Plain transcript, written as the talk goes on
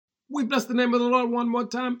We bless the name of the Lord one more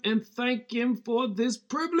time and thank Him for this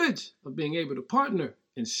privilege of being able to partner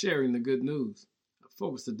in sharing the good news. Our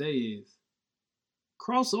focus today is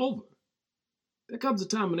crossover. There comes a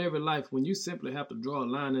time in every life when you simply have to draw a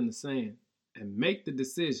line in the sand and make the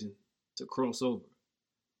decision to cross over.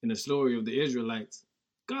 In the story of the Israelites,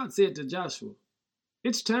 God said to Joshua,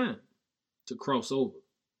 it's time to cross over.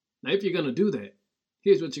 Now, if you're going to do that,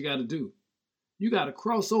 here's what you got to do. You got to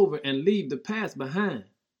cross over and leave the past behind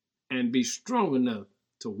and be strong enough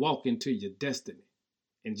to walk into your destiny.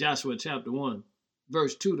 In Joshua chapter 1,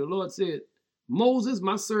 verse 2, the Lord said, Moses,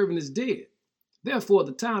 my servant, is dead. Therefore,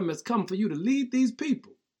 the time has come for you to lead these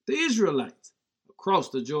people, the Israelites, across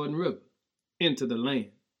the Jordan River into the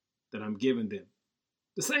land that I'm giving them.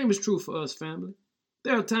 The same is true for us, family.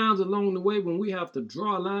 There are times along the way when we have to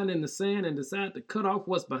draw a line in the sand and decide to cut off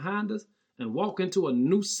what's behind us and walk into a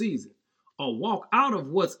new season, or walk out of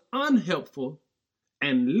what's unhelpful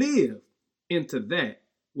and live into that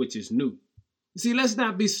which is new. You see, let's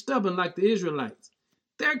not be stubborn like the Israelites.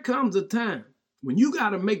 There comes a time when you got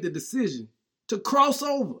to make the decision to cross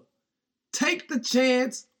over. Take the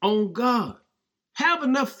chance on God. Have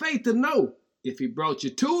enough faith to know if He brought you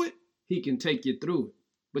to it, He can take you through it.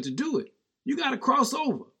 But to do it, you got to cross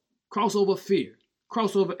over. Cross over fear.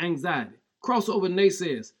 Cross over anxiety. Cross over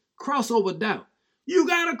naysayers. Cross over doubt. You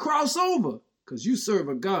got to cross over because you serve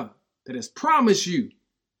a God that has promised you.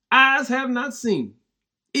 Eyes have not seen,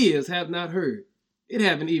 ears have not heard. It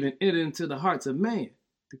haven't even entered into the hearts of man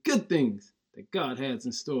the good things that God has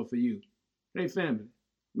in store for you. Hey, family,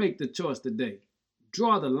 make the choice today.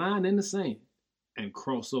 Draw the line in the sand and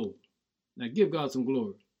cross over. Now give God some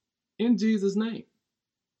glory. In Jesus' name,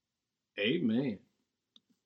 amen.